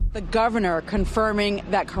The governor confirming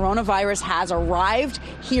that coronavirus has arrived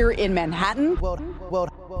here in Manhattan.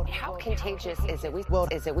 How contagious is it? We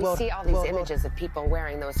see all these images of people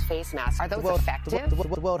wearing those face masks. Are those effective? The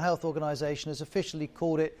World Health Organization has officially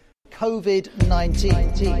called it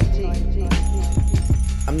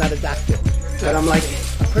COVID-19. I'm not a doctor, but I'm like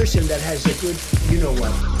a person that has a good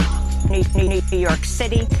you-know-what. New York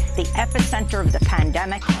City, the epicenter of the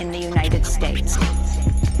pandemic in the United States.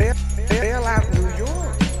 Bail out New York.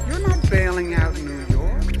 You're not bailing out New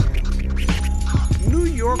York. New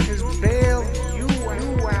York has bailed you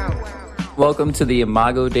out. Welcome to the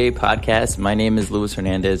Imago Day podcast. My name is Luis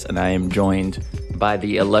Hernandez, and I am joined by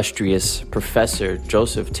the illustrious Professor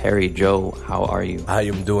Joseph Terry. Joe, how are you? I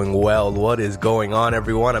am doing well. What is going on,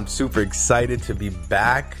 everyone? I'm super excited to be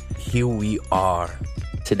back. Here we are.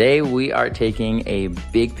 Today, we are taking a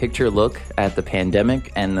big picture look at the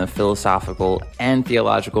pandemic and the philosophical and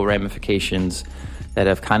theological ramifications that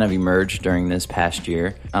have kind of emerged during this past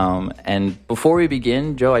year. And before we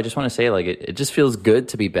begin, Joe, I just want to say, it just feels good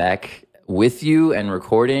to be back with you and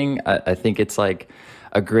recording. I think it's like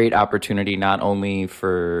a great opportunity, not only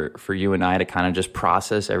for you and I to kind of just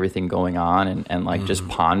process everything going on and just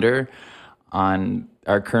ponder on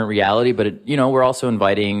our current reality, but we're also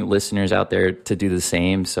inviting listeners out there to do the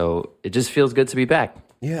same. So it just feels good to be back.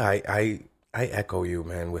 Yeah, I echo you,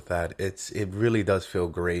 man, with that. It really does feel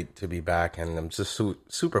great to be back, and I'm just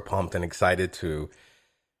super pumped and excited to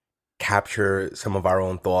capture some of our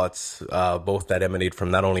own thoughts, both that emanate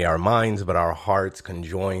from not only our minds but our hearts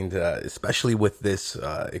conjoined, especially with this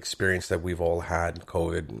experience that we've all had.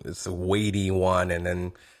 COVID, it's a weighty one, and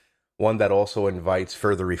then one that also invites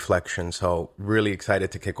further reflection. So really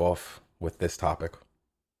excited to kick off with this topic.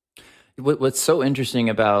 What's so interesting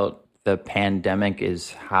about the pandemic is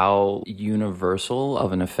how universal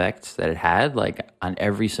of an effect that it had, on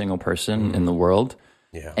every single person in the world.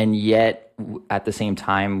 Yeah. And yet, at the same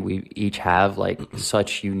time, we each have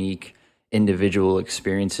such unique individual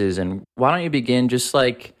experiences. And why don't you begin just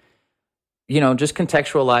just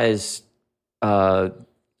contextualize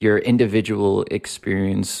your individual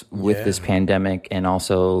experience with this pandemic, and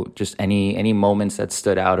also just any moments that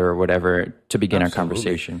stood out or whatever to begin our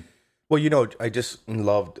conversation. Well, I just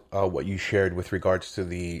loved what you shared with regards to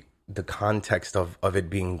the context of it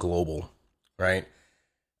being global, right?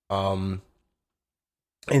 In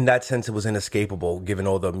that sense, it was inescapable given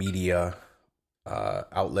all the media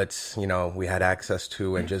outlets, we had access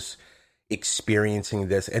to, and just experiencing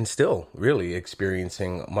this, and still really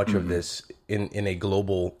experiencing much of this in a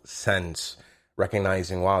global sense,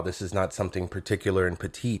 recognizing, wow, this is not something particular and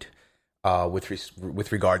petite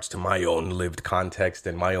with regards to my own lived context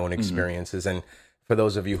and my own experiences. And for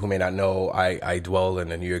those of you who may not know, I dwell in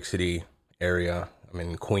the New York City area. I'm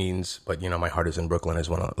in Queens, but my heart is in Brooklyn. I just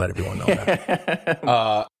want to let everyone know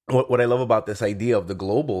that. What I love about this idea of the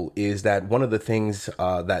global is that one of the things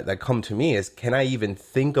that come to me is, can I even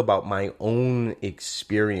think about my own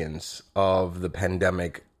experience of the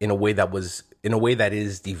pandemic in a way that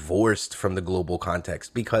is divorced from the global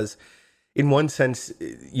context? Because in one sense,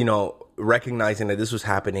 recognizing that this was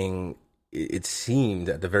happening, it seemed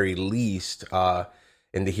at the very least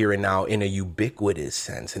in the here and now, in a ubiquitous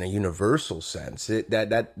sense, in a universal sense,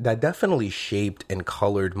 that definitely shaped and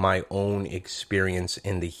colored my own experience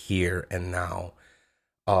in the here and now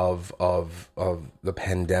of the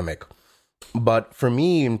pandemic. But for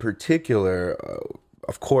me in particular,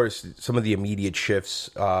 of course, some of the immediate shifts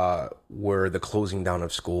were the closing down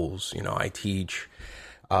of schools. I teach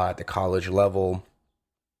at the college level,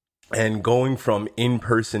 and going from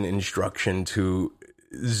in-person instruction to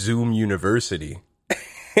Zoom University.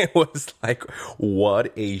 It was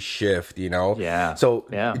what a shift, Yeah. So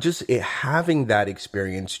just having that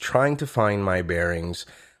experience, trying to find my bearings,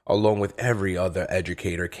 along with every other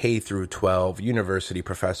educator, K through 12, university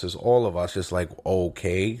professors, all of us, just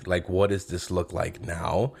okay, what does this look like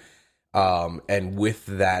now? And with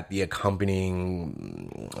that, the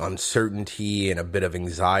accompanying uncertainty and a bit of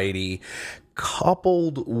anxiety,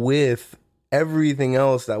 coupled with everything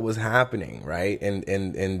else that was happening, right? And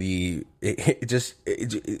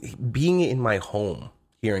being in my home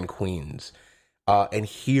here in Queens, and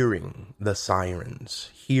hearing the sirens,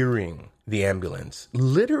 hearing the ambulance,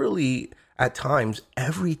 literally at times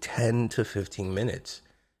every 10 to 15 minutes,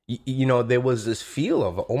 there was this feel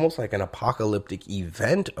of almost like an apocalyptic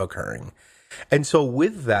event occurring. And so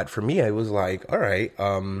with that, for me, I was like, all right,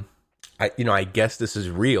 I guess this is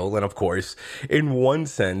real. And of course, in one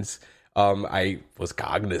sense, I was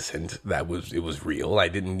cognizant that it was real. I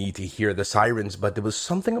didn't need to hear the sirens, but there was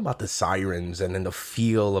something about the sirens and then the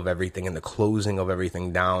feel of everything and the closing of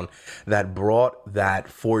everything down that brought that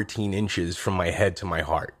 14 inches from my head to my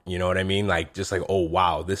heart. You know what I mean? Like, just like, oh,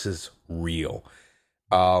 wow, this is real.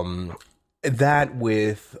 That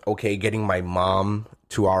with, okay, getting my mom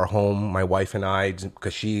to our home, my wife and I,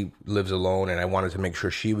 because she lives alone and I wanted to make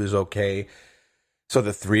sure she was okay. So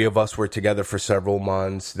the three of us were together for several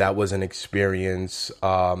months. That was an experience.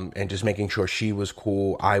 And just making sure she was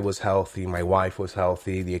cool. I was healthy. My wife was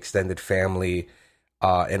healthy. The extended family,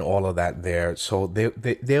 and all of that there. So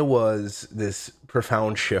there was this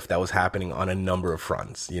profound shift that was happening on a number of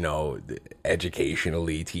fronts, you know,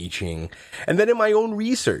 educationally, teaching, and then in my own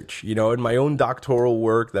research, you know, in my own doctoral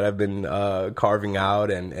work that I've been carving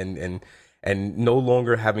out and no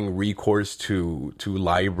longer having recourse to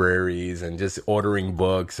libraries and just ordering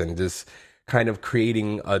books and just kind of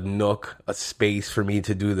creating a nook, a space for me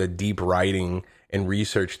to do the deep writing and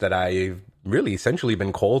research that I've really essentially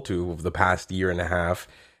been called to over the past year and a half.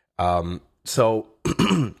 So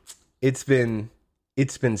it's been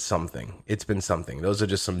something. It's been something. Those are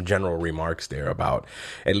just some general remarks there about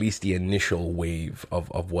at least the initial wave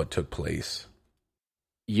of what took place.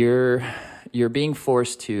 You're being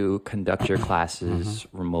forced to conduct your classes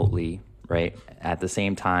remotely, right? At the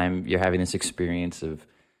same time, you're having this experience of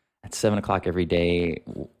at 7:00 every day,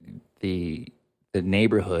 the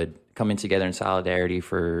neighborhood coming together in solidarity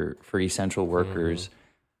for essential workers.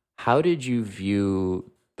 How did you view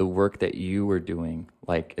the work that you were doing?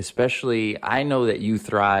 Like, especially, I know that you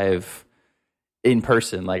thrive in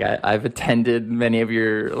person. Like, I've attended many of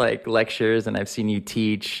your like lectures and I've seen you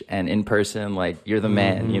teach, and in person, like, you're the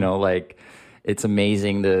man, you know, like, it's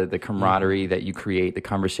amazing the camaraderie that you create, the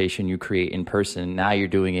conversation you create in person. Now you're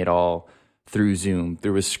doing it all through Zoom,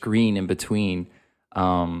 through a screen in between,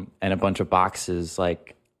 and a bunch of boxes.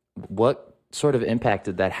 Like, what sort of impact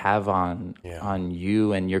did that have on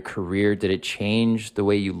you and your career? Did it change the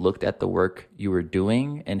way you looked at the work you were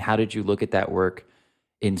doing? And how did you look at that work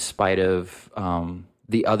in spite of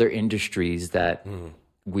the other industries that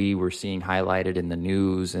we were seeing highlighted in the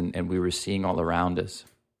news and we were seeing all around us?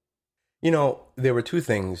 You know, there were two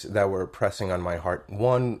things that were pressing on my heart.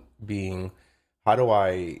 One being, how do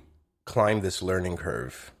I climb this learning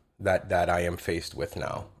curve that I am faced with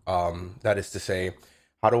now? That is to say,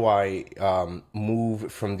 how do I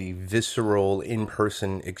move from the visceral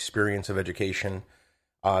in-person experience of education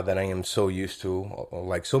that I am so used to,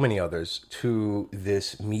 like so many others, to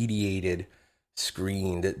this mediated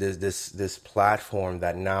screen, this platform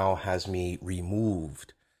that now has me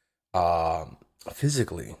removed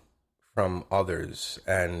physically from others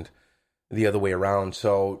and the other way around.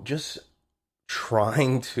 So just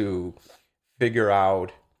trying to figure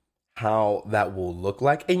out how that will look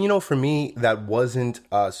like. And, you know, for me, that wasn't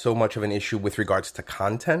so much of an issue with regards to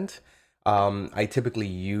content. I typically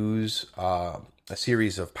use a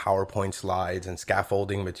series of PowerPoint slides and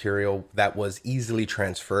scaffolding material that was easily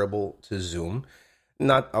transferable to Zoom.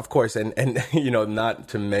 Not, of course, and you know, not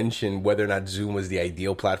to mention whether or not Zoom was the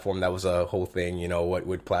ideal platform. That was a whole thing, you know,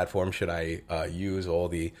 what platform should I use, all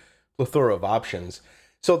the plethora of options.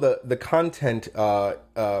 So the content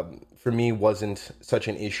for me wasn't such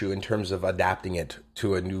an issue in terms of adapting it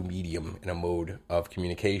to a new medium and a mode of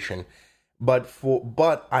communication. But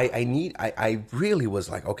I really was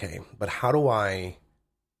like, okay, but how do I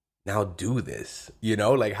now do this? You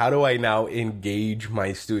know, like, how do I now engage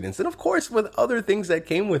my students? And of course, with other things that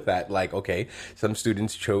came with that, like, okay, some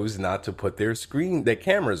students chose not to put their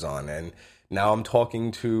cameras on. And now I'm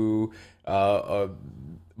talking to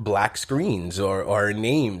black screens or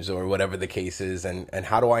names or whatever the case is. And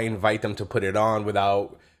how do I invite them to put it on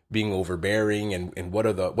without being overbearing? And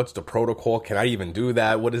what's the protocol? Can I even do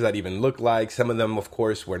that? What does that even look like? Some of them, of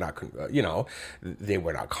course, were not, you know, they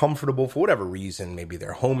were not comfortable for whatever reason, maybe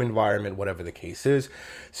their home environment, whatever the case is.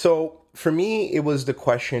 So for me, it was the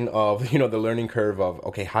question of, you know, the learning curve of,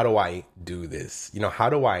 okay, how do I do this? You know, how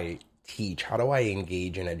do I teach? How do I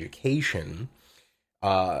engage in education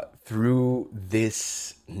through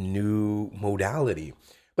this new modality?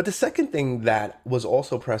 But the second thing that was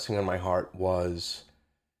also pressing on my heart was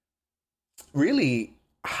really,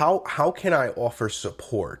 how can I offer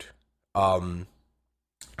support?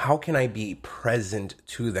 How can I be present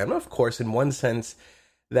to them? Of course, in one sense,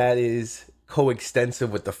 that is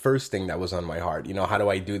coextensive with the first thing that was on my heart. You know, how do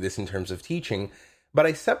I do this in terms of teaching? But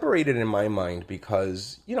I separated in my mind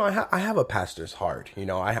because, you know, I have a pastor's heart. You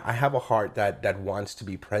know, I have a heart that wants to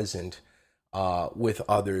be present with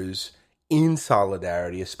others in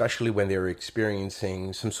solidarity, especially when they're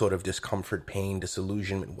experiencing some sort of discomfort, pain,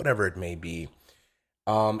 disillusionment, whatever it may be.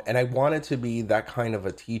 And I wanted to be that kind of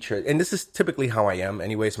a teacher. And this is typically how I am.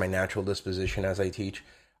 Anyways, my natural disposition as I teach,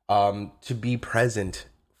 to be present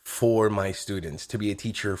for my students, to be a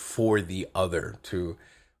teacher for the other, to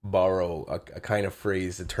borrow a kind of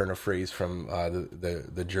phrase, a turn of phrase from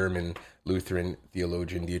the German Lutheran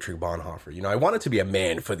theologian Dietrich Bonhoeffer. You know, I wanted to be a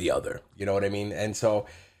man for the other. You know what I mean? And so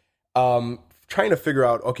trying to figure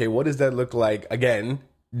out, okay, what does that look like, again,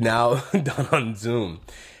 now done on Zoom?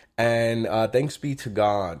 And thanks be to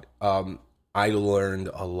God, I learned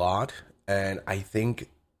a lot. And I think,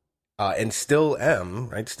 and still am,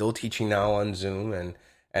 right, still teaching now on Zoom,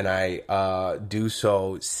 and I do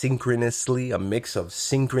so synchronously, a mix of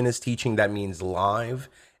synchronous teaching, that means live,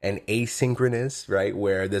 and asynchronous, right,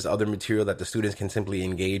 where there's other material that the students can simply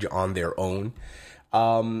engage on their own.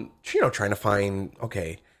 You know, trying to find,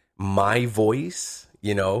 okay, my voice,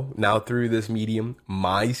 you know, now through this medium,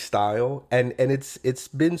 my style, and it's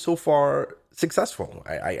been so far successful.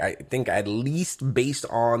 I think, at least based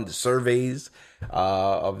on the surveys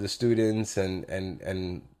of the students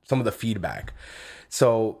and some of the feedback.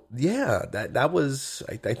 So yeah, that was,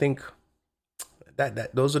 I think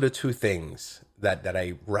that those are the two things that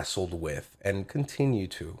I wrestled with and continue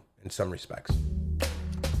to in some respects.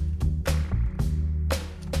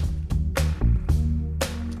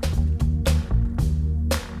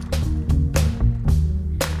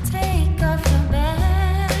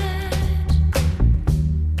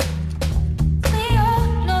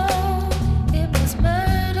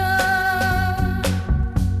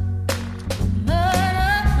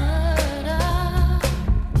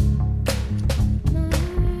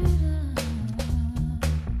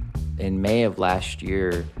 In May of last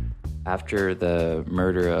year, after the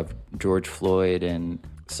murder of George Floyd and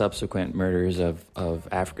subsequent murders of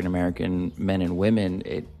African-American men and women,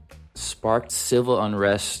 it sparked civil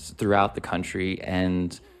unrest throughout the country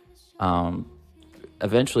and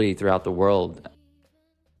eventually throughout the world.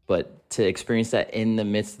 But to experience that in the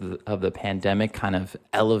midst of the pandemic kind of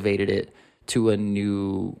elevated it to a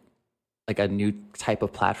new type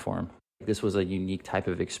of platform. This was a unique type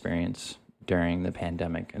of experience during the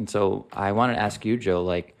pandemic. And so I wanted to ask you, Joe,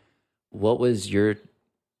 like, what was your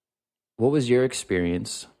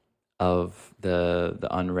experience of the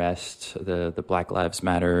unrest, the Black Lives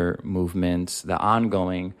Matter movements, the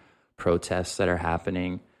ongoing protests that are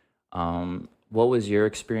happening? What was your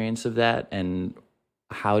experience of that, and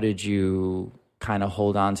how did you kind of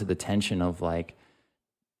hold on to the tension of like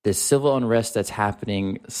this civil unrest that's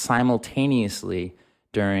happening simultaneously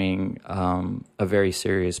during a very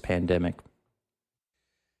serious pandemic?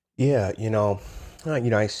 Yeah, you know,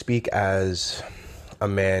 I speak as a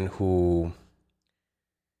man who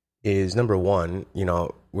is, number one, you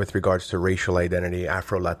know, with regards to racial identity,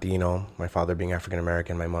 Afro-Latino, my father being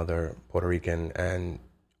African-American, my mother Puerto Rican, and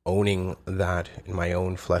owning that in my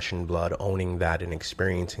own flesh and blood, owning that and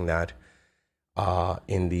experiencing that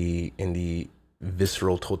in the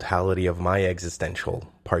visceral totality of my existential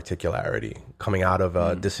particularity, coming out of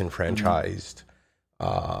a disenfranchised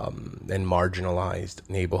and marginalized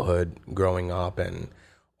neighborhood growing up and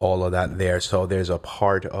all of that there. So there's a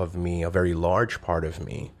part of me, a very large part of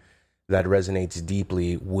me, that resonates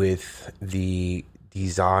deeply with the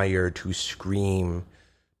desire to scream,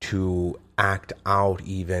 to act out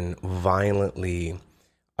even violently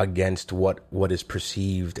against what is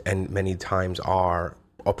perceived and many times are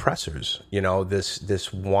oppressors. You know,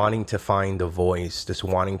 this wanting to find a voice, this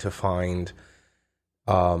wanting to find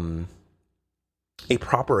a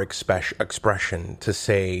proper expression to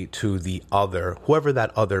say to the other, whoever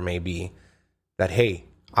that other may be, that, hey,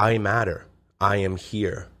 I matter, I am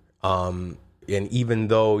here. And even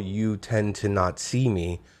though you tend to not see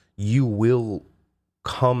me, you will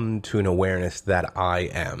come to an awareness that I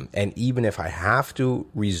am. And even if I have to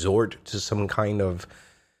resort to some kind of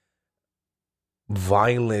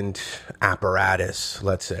violent apparatus,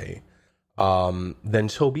 let's say, then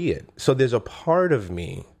so be it. So there's a part of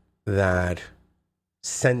me that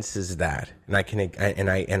senses that, and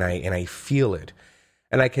I feel it,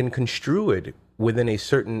 and I can construe it within a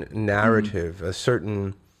certain narrative, a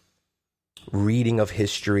certain reading of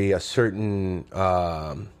history, a certain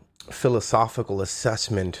philosophical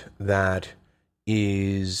assessment that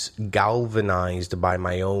is galvanized by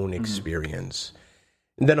my own experience.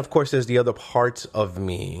 And then, of course, there's the other parts of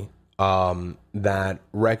me that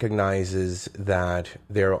recognizes that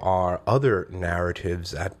there are other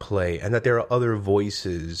narratives at play and that there are other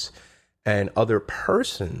voices and other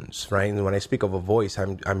persons, right? And when I speak of a voice,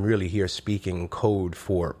 I'm really here speaking code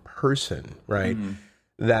for person, right?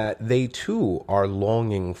 That they too are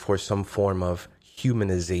longing for some form of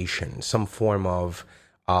humanization, some form of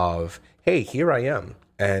hey, here I am.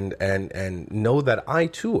 and know that I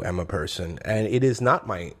too am a person, and it is not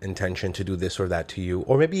my intention to do this or that to you.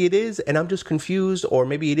 Or maybe it is, and I'm just confused, or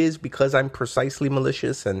maybe it is because I'm precisely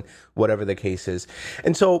malicious, and whatever the case is.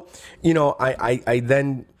 And so, I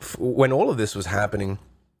then, when all of this was happening,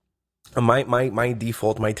 my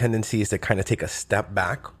default, my tendency is to kind of take a step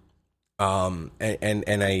back. And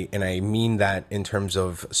I mean that in terms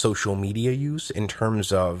of social media use, in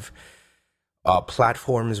terms of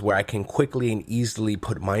platforms where I can quickly and easily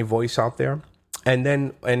put my voice out there, and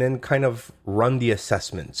then kind of run the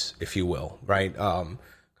assessments, if you will, right?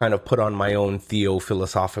 Kind of put on my own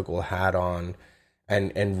philosophical hat on,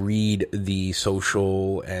 and read the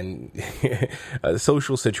social and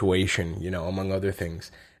social situation, among other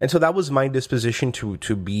things. And so that was my disposition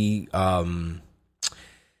to be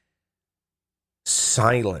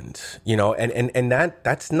silent, and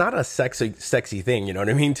that's not a sexy thing, you know what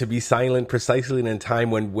I mean? To be silent precisely in a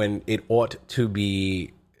time when it ought to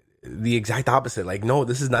be the exact opposite. Like, no,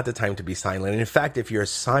 this is not the time to be silent. And in fact, if you're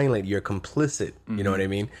silent, you're complicit. You know what I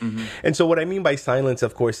mean? Mm-hmm. And so what I mean by silence,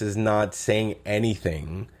 of course, is not saying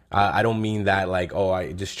anything. I don't mean that like, oh,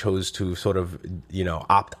 I just chose to sort of,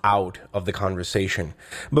 opt out of the conversation.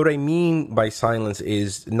 But what I mean by silence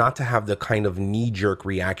is not to have the kind of knee-jerk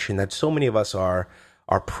reaction that so many of us are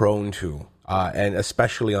prone to, and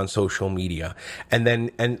especially on social media.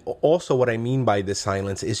 And also what I mean by this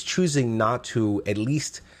silence is choosing not to, at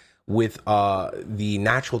least with the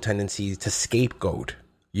natural tendency to scapegoat,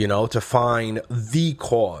 to find the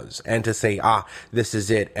cause and to say, this is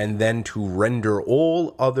it, and then to render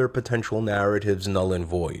all other potential narratives null and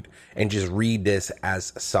void and just read this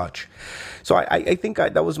as such. So I think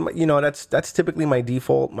that was my, that's typically my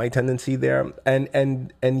default, my tendency there,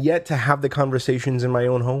 and yet to have the conversations in my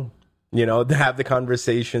own home, to have the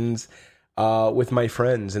conversations with my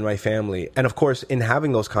friends and my family. And of course, in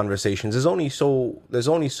having those conversations, there's only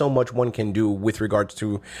so much one can do with regards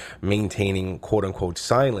to maintaining quote unquote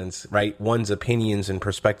silence, right? One's opinions and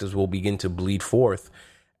perspectives will begin to bleed forth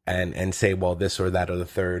and say, well, this or that or the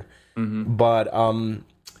third. Mm-hmm. But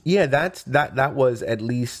that was, at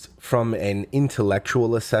least from an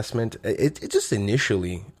intellectual assessment, it just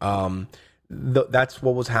initially, that's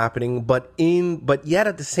what was happening. But yet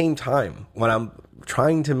at the same time, when I'm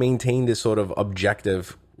trying to maintain this sort of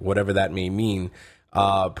objective, whatever that may mean,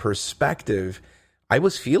 perspective, I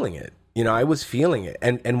was feeling it. I was feeling it.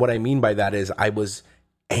 And what I mean by that is I was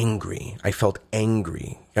angry. I felt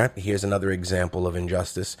angry. Here's another example of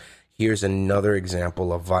injustice. Here's another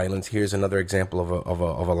example of violence. Here's another example of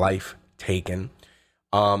a life taken.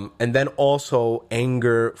 And then also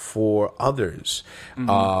anger for others.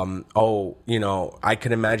 Mm-hmm. I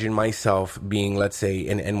can imagine myself being, let's say,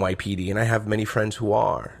 in NYPD, and I have many friends who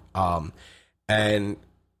are, and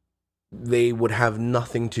they would have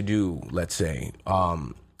nothing to do, let's say,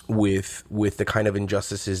 with the kind of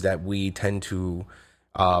injustices that we tend to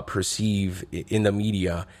perceive in the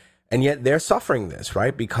media. And yet they're suffering this,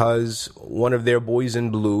 right? Because one of their boys in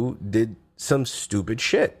blue did some stupid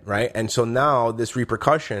shit, right? And so now this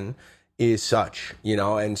repercussion is such,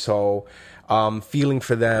 and so feeling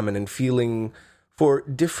for them and then feeling for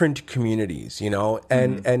different communities,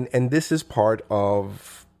 and this is part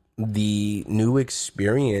of the new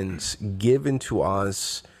experience given to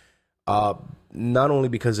us, not only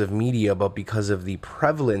because of media, but because of the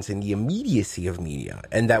prevalence and the immediacy of media,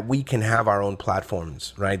 and that we can have our own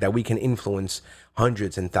platforms, right? That we can influence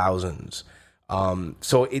hundreds and thousands.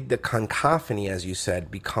 So the cacophony, as you said,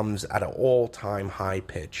 becomes at an all-time high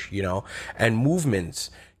pitch, and movements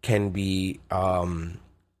can be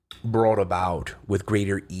brought about with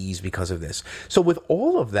greater ease because of this. So with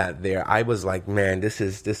all of that there, I was like, man, this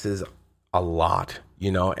is a lot,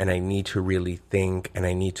 and I need to really think, and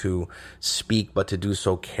I need to speak, but to do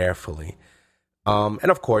so carefully. And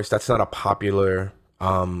of course, that's not a popular,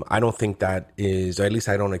 I don't think that is, or at least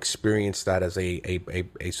I don't experience that as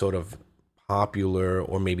a sort of popular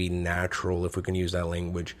or maybe natural, if we can use that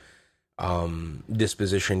language,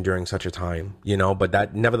 disposition during such a time, but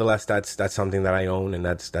that nevertheless, that's something that I own, and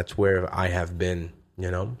that's where I have been,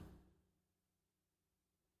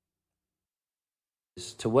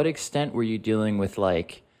 To what extent were you dealing with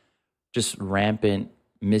like just rampant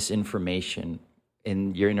misinformation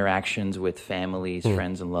in your interactions with families,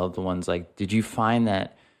 friends, and loved ones? Like, did you find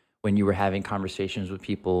that when you were having conversations with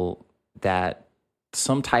people that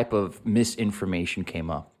some type of misinformation came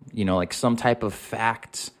up, like some type of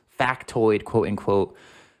factoid, quote unquote,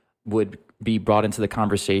 would be brought into the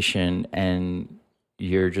conversation, and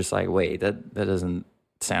you're just like, wait, that doesn't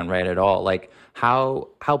sound right at all? Like, how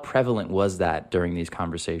prevalent was that during these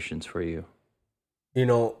conversations for you?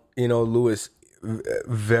 Louis,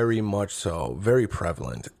 very much so, very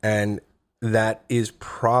prevalent. And that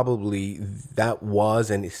was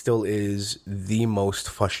and it still is the most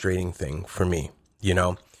frustrating thing for me, you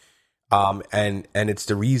know? And it's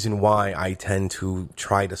the reason why I tend to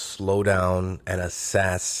try to slow down and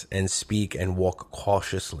assess and speak and walk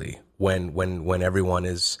cautiously when everyone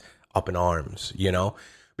is up in arms, you know?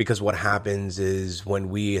 Because what happens is when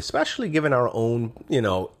we, especially given our own, you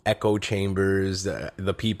know, echo chambers,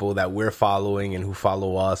 the people that we're following and who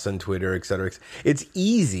follow us on Twitter, et cetera, it's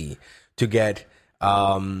easy to get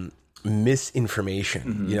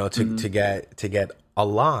misinformation, you know, to get a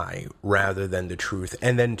lie rather than the truth,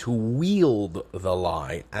 and then to wield the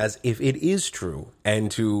lie as if it is true, and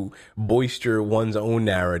to bolster one's own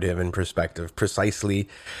narrative and perspective precisely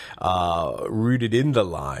rooted in the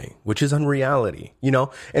lie, which is unreality, you know?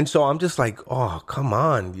 And so I'm just like, oh, come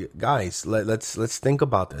on, guys, let's think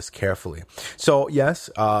about this carefully. So yes,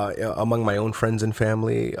 among my own friends and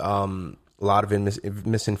family, a lot of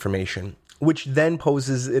misinformation, which then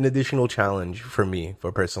poses an additional challenge for me, for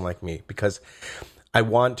a person like me, because I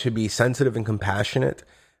want to be sensitive and compassionate,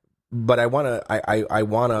 but I want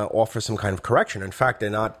to offer some kind of correction. In fact, they're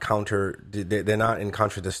not in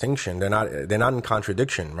contradistinction. They're not in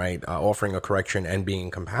contradiction, right? Offering a correction and being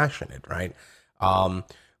compassionate, right?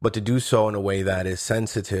 But to do so in a way that is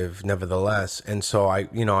sensitive, nevertheless. And so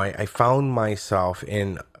I found myself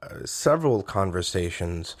in several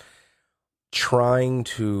conversations trying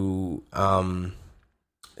to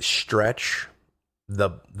stretch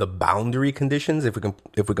the boundary conditions, if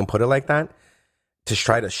we can put it like that, to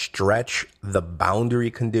try to stretch the boundary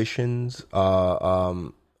conditions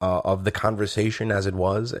of the conversation as it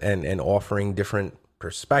was, and offering different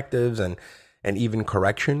perspectives and even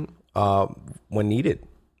correction when needed.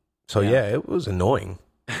 So yeah, it was annoying.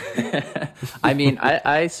 I mean,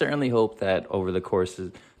 I certainly hope that over the course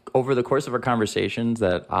of our conversations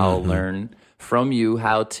that I'll learn from you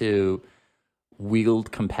how to wield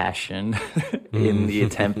compassion in the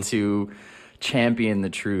attempt to champion the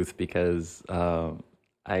truth, because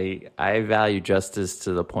I value justice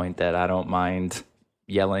to the point that I don't mind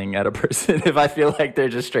yelling at a person if I feel like they're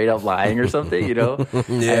just straight up lying or something, you know?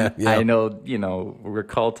 Yeah. I know, you know, we're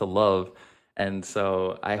called to love. And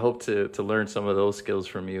so I hope to learn some of those skills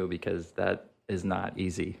from you, because that is not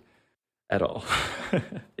easy at all.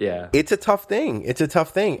 Yeah. It's a tough thing.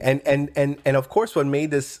 And of course, what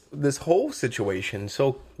made this whole situation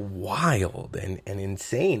so wild and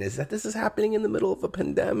insane is that this is happening in the middle of a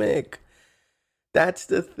pandemic. That's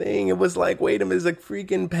the thing. It was like, wait a minute, it's a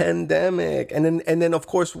freaking pandemic. And then of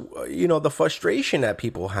course, you know, the frustration that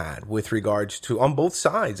people had with regards to, on both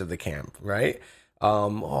sides of the camp, right?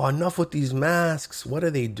 Enough with these masks. What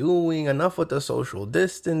are they doing? Enough with the social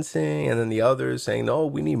distancing. And then the others saying, no,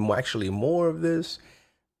 we need actually more of this.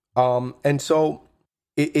 And so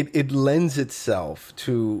it lends itself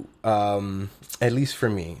to, at least for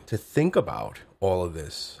me, to think about all of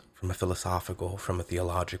this from a philosophical, from a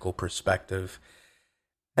theological perspective.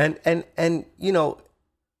 And you know,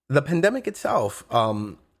 the pandemic itself,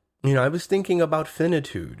 you know, I was thinking about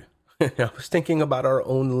finitude. I was thinking about our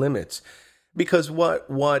own limits. Because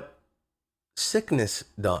what sickness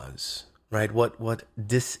does, right? What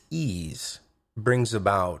dis-ease brings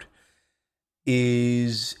about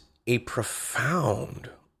is a profound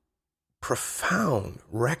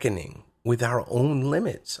reckoning with our own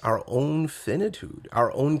limits, our own finitude,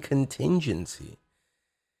 our own contingency.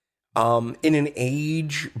 In an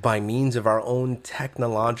age by means of our own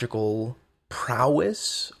technological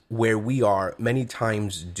prowess, where we are many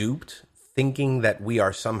times duped, thinking that we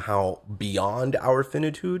are somehow beyond our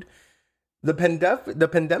finitude, the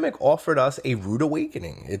pandemic offered us a rude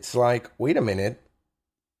awakening. It's like, wait a minute,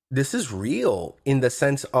 this is real in the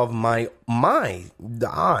sense of the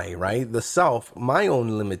I, right? The self, my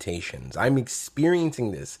own limitations. I'm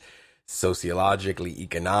experiencing this sociologically,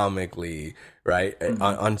 economically, right?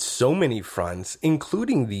 On so many fronts,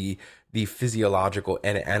 including the physiological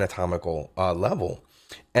and anatomical level.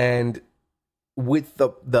 And with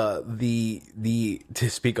the to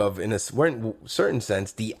speak of, in a certain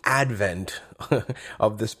sense, the advent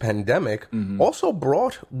of this pandemic also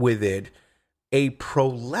brought with it a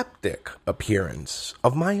proleptic appearance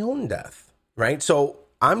of my own death, right? So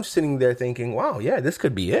I'm sitting there thinking, wow, yeah, this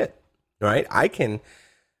could be it, right? I can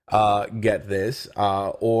get this,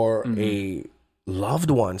 or a loved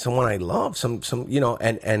one, someone I love, some you know,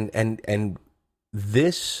 and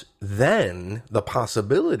this then the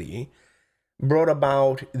possibility brought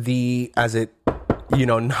about knocking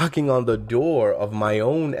on the door of my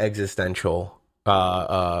own existential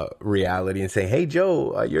reality and saying, hey,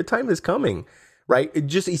 Joe, your time is coming, right? It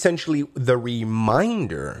just essentially the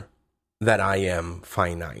reminder that I am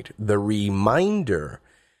finite, the reminder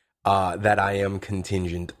that I am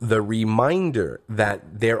contingent, the reminder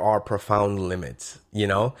that there are profound limits, you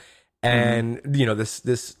know, and you know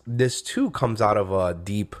this too comes out of the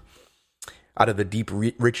deep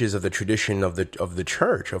riches of the tradition of the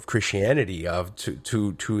church, of Christianity,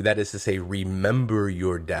 to that is to say, remember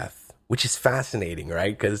your death, which is fascinating,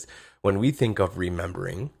 right? Because when we think of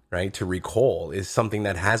remembering, right, to recall is something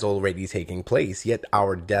that has already taken place, yet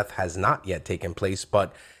our death has not yet taken place,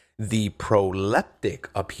 but the proleptic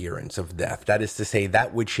appearance of death, that is to say,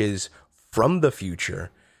 that which is from the future,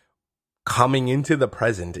 coming into the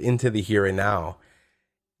present, into the here and now,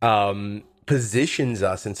 positions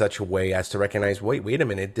us in such a way as to recognize, wait a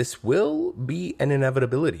minute, this will be an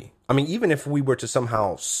inevitability. I mean, even if we were to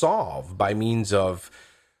somehow solve by means of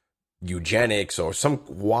eugenics or some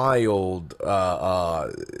wild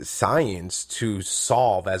science to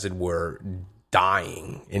solve, as it were,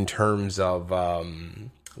 dying in terms of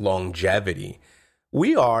longevity,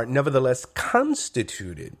 we are nevertheless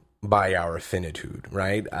constituted by our finitude,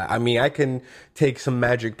 right? I mean, I can take some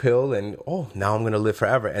magic pill and, now I'm going to live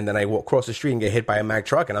forever. And then I walk across the street and get hit by a Mack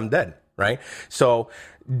truck and I'm dead, right? So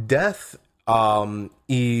death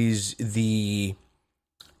is the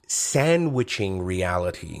sandwiching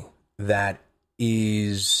reality that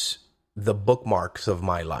is the bookmarks of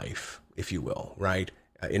my life, if you will, right?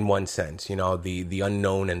 In one sense, you know, the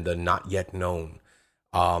unknown and the not yet known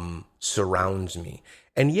surrounds me.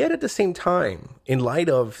 And yet at the same time, in light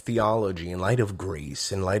of theology, in light of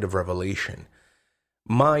grace, in light of revelation,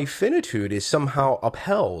 my finitude is somehow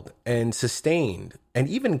upheld and sustained and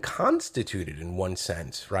even constituted in one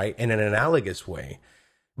sense, right? In an analogous way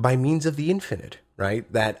by means of the infinite,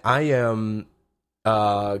 right? That I am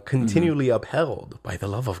continually upheld by the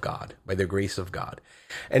love of God, by the grace of God.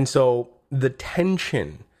 And so the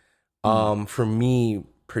tension for me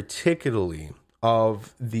particularly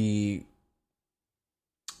of the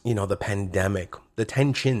pandemic, the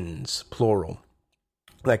tensions, plural,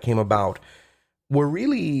 that came about were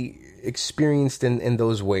really experienced in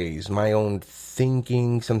those ways. My own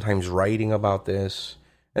thinking, sometimes writing about this,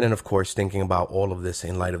 and then, of course, thinking about all of this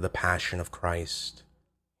in light of the passion of Christ,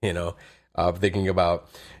 thinking about,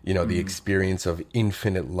 the experience of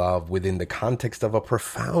infinite love within the context of a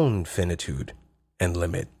profound finitude and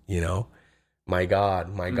limit, My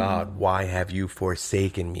God, why have you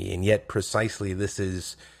forsaken me? And yet precisely this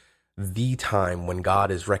is the time when God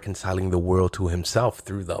is reconciling the world to himself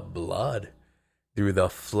through the blood, through the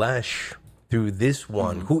flesh, through this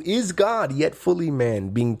one who is God, yet fully man,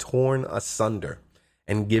 being torn asunder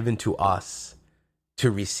and given to us to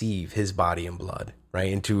receive his body and blood,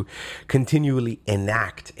 right? And to continually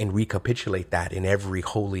enact and recapitulate that in every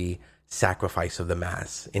holy sacrifice of the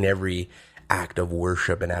Mass, in every act of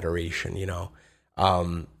worship and adoration,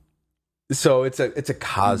 So it's a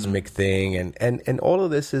cosmic thing, and all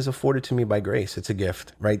of this is afforded to me by grace. It's a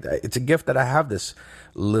gift, right? It's a gift that I have this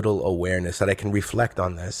little awareness, that I can reflect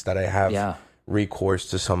on this, that I have recourse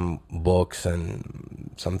to some books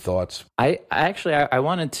and some thoughts. I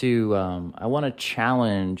wanted to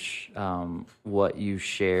challenge what you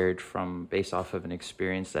shared based off of an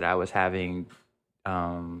experience that I was having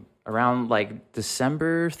around like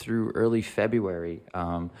December through early February.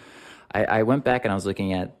 I went back and I was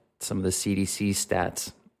looking at some of the CDC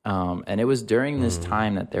stats, and it was during this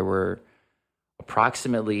time that there were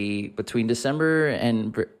approximately between December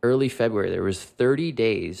and early February, there was 30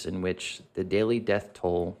 days in which the daily death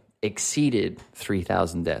toll exceeded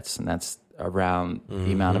 3,000 deaths, and that's around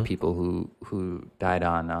the amount of people who died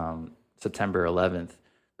on September 11th,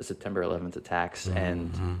 the September 11th attacks,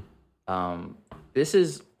 and this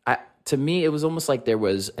is, to me, it was almost like there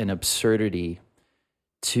was an absurdity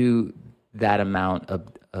to that amount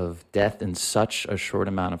of death in such a short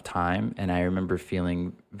amount of time. And I remember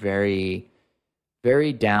feeling very,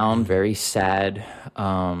 very down, very sad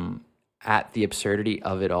at the absurdity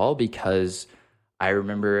of it all, because I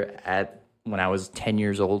remember when I was 10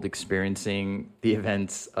 years old experiencing the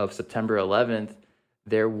events of September 11th,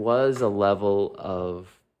 there was a level of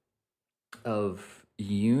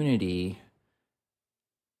unity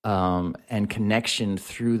and connection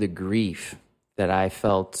through the grief that I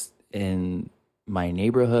felt in my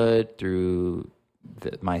neighborhood, through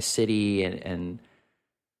my city, and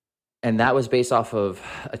that was based off of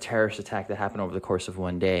a terrorist attack that happened over the course of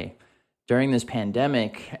one day during this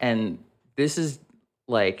pandemic. And this is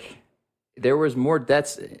like, there was more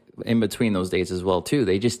deaths in between those days as well too.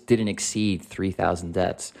 They just didn't exceed 3,000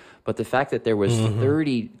 deaths. But the fact that there was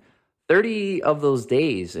 30 of those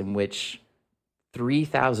days in which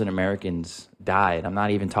 3,000 Americans died, I'm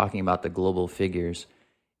not even talking about the global figures.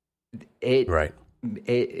 It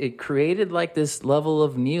it created like this level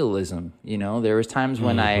of nihilism. You know, there was times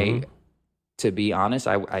when to be honest,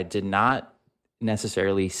 I did not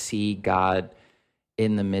necessarily see God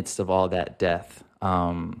in the midst of all that death.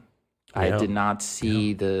 I did not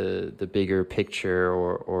see the bigger picture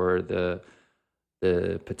or the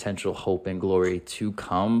potential hope and glory to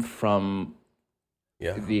come from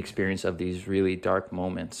the experience of these really dark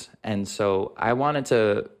moments. And so I wanted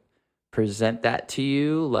to present that to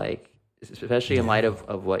you, like, especially in light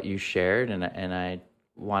of what you shared. And I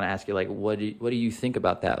want to ask you, like, what do you think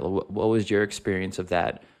about that? What was your experience of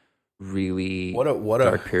that really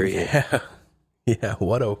dark period? Yeah,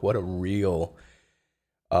 what a real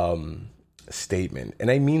statement. And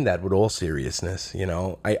I mean that with all seriousness. You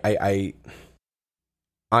know, I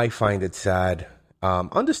find it sad.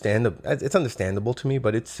 It's understandable to me,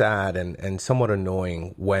 but it's sad and somewhat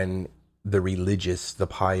annoying when the religious, the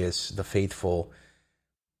pious, the faithful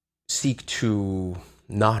seek to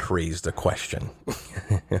not raise the question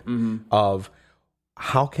of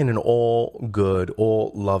how can an all good,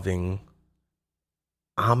 all loving,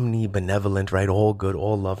 omnibenevolent, right? All good,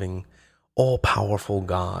 all loving, all powerful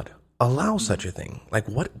God allow such a thing? Like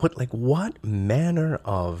what manner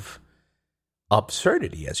of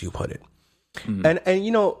absurdity, as you put it? And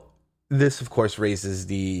you know, this of course raises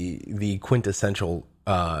the quintessential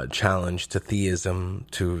challenge to theism,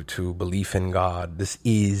 to belief in God. This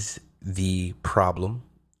is the problem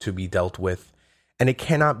to be dealt with, and it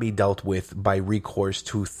cannot be dealt with by recourse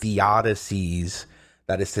to theodicies,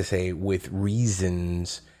 that is to say, with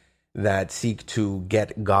reasons that seek to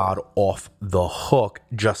get God off the hook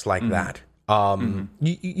just like that.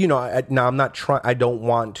 You know, now I'm not trying, I don't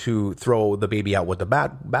want to throw the baby out with the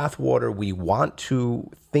bathwater. We want to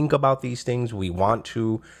think about these things. We want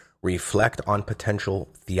to reflect on potential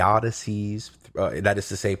theodicies, that is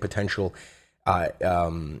to say, potential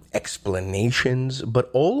explanations,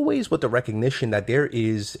 but always with the recognition that there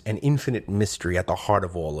is an infinite mystery at the heart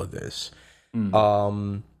of all of this.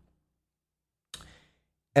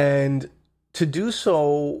 And to do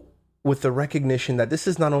so with the recognition that this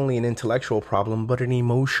is not only an intellectual problem, but an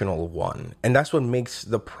emotional one. And that's what makes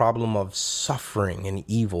the problem of suffering and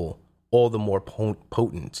evil all the more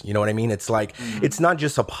potent. You know what I mean? It's like, it's not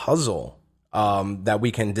just a puzzle that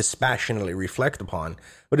we can dispassionately reflect upon,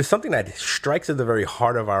 but it's something that strikes at the very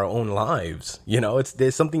heart of our own lives. You know,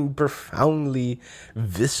 there's something profoundly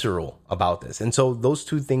visceral about this. And so those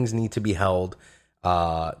two things need to be held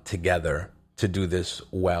together to do this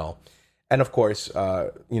well. And of course,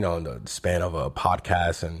 you know, in the span of a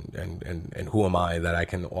podcast and who am I that I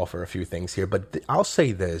can offer a few things here. But I'll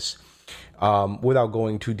say this without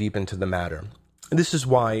going too deep into the matter. This is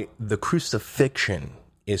why the crucifixion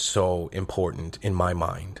is so important in my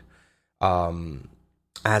mind.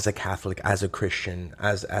 As a Catholic, as a Christian,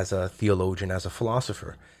 as a theologian, as a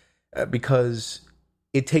philosopher. Because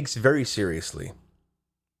it takes very seriously.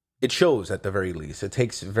 It shows, at the very least, it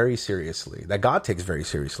takes very seriously, that God takes very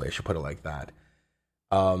seriously, I should put it like that,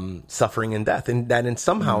 suffering and death. And that in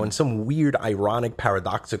somehow, in some weird, ironic,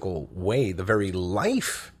 paradoxical way, the very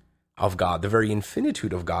life of God, the very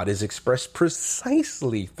infinitude of God is expressed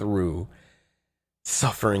precisely through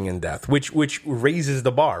suffering and death, which raises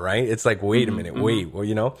the bar, right? It's like, wait a minute, wait, well,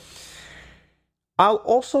 you know. I'll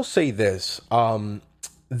also say this,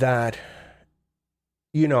 that,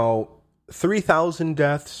 you know, 3,000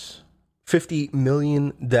 deaths, 50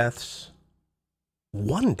 million deaths,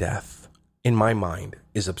 one death, in my mind,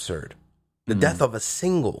 is absurd. The death of a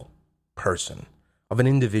single person, of an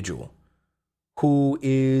individual, who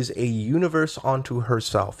is a universe unto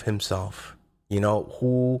himself, you know,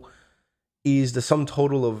 who is the sum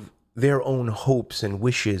total of their own hopes and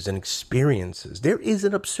wishes and experiences. There is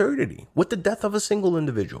an absurdity with the death of a single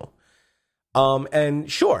individual. And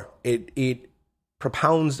sure, it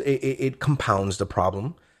compounds the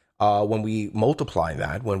problem when we multiply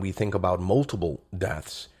that, when we think about multiple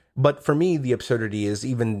deaths. But for me, the absurdity is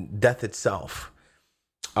even death itself.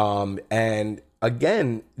 And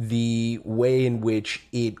again, the way in which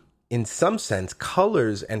it, in some sense,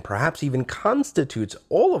 colors and perhaps even constitutes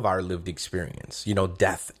all of our lived experience, you know,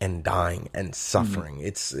 death and dying and suffering.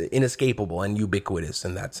 It's inescapable and ubiquitous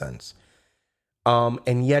in that sense.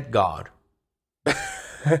 And yet God,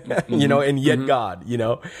 you know, and yet God, you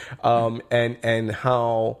know, and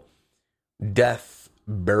how death,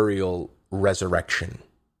 burial, resurrection,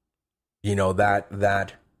 you know,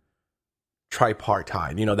 that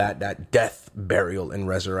tripartite, you know, that death, burial, and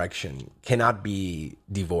resurrection cannot be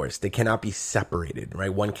divorced. They cannot be separated,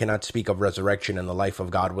 right? One cannot speak of resurrection and the life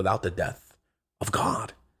of God without the death of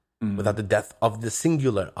God, without the death of the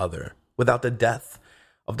singular other, without the death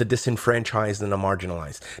of the disenfranchised and the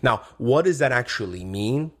marginalized. Now, what does that actually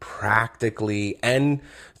mean practically and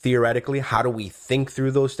theoretically? How do we think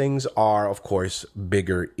through those things are, of course,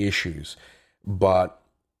 bigger issues. But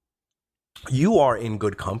you are in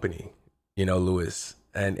good company, Louis,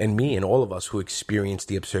 and me and all of us who experience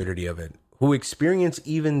the absurdity of it, who experience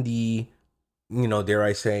even the, dare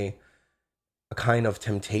I say, a kind of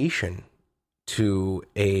temptation to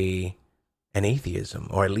an atheism,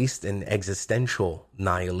 or at least an existential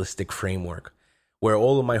nihilistic framework, where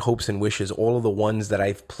all of my hopes and wishes, all of the ones that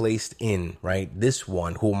I've placed in, right, this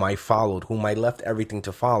one whom I followed, whom I left everything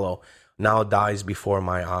to follow, now dies before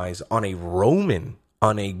my eyes on a Roman,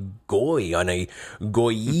 on a goy, on a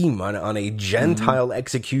goyim, on a Gentile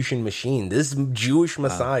execution machine, this Jewish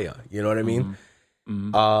Messiah, you know what I mean?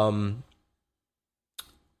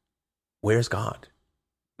 Where's God?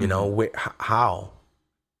 How?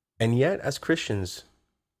 And yet, as Christians,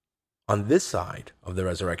 on this side of the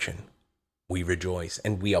resurrection, we rejoice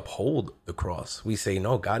and we uphold the cross. We say,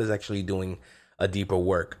 no, God is actually doing a deeper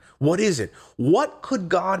work. What is it? What could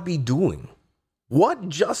God be doing? What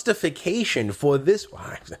justification for this?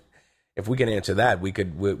 If we can answer that,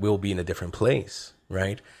 we'll be in a different place,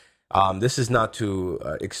 right? This is not to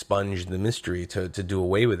expunge the mystery, to do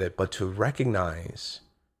away with it, but to recognize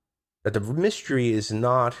that the mystery is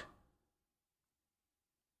not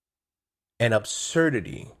an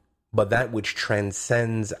absurdity, but that which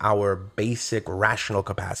transcends our basic rational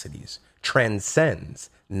capacities. Transcends,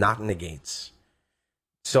 not negates.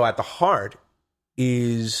 So at the heart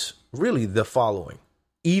is really the following.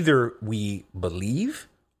 Either we believe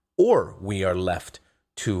or we are left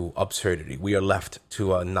to absurdity. We are left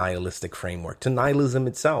to a nihilistic framework, to nihilism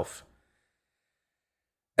itself.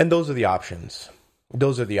 And those are the options.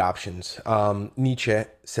 Nietzsche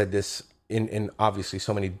said this in obviously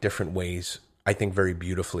so many different ways, I think very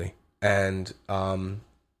beautifully. And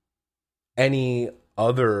any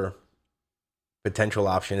other potential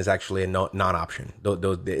option is actually a non-option.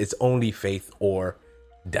 It's only faith or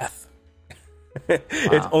death.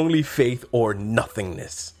 It's only faith or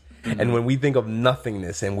nothingness. And when we think of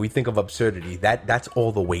nothingness and we think of absurdity, that's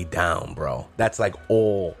all the way down, bro. That's like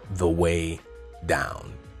all the way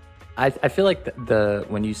down. I feel like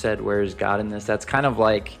when you said, where's God in this? That's kind of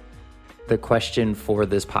like the question for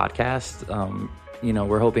this podcast.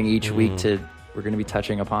 We're hoping each week we're going to be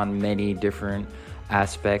touching upon many different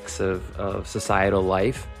aspects of societal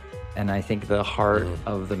life. And I think the heart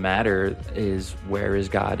of the matter is, where is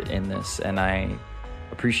God in this? And I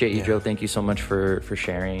appreciate you, Joe. Thank you so much for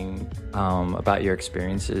sharing about your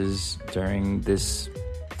experiences during this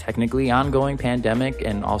technically ongoing pandemic,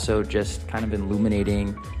 and also just kind of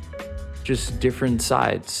illuminating just different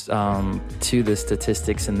sides to the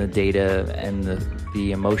statistics and the data and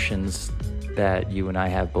the emotions that you and I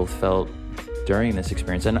have both felt during this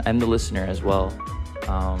experience, and the listener as well.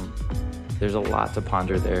 There's a lot to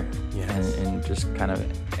ponder there. Yes. And just kind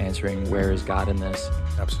of answering, where is God in this?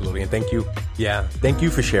 Absolutely. And thank you. Yeah. Thank you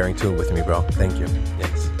for sharing too with me, bro. Thank you.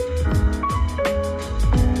 Yes.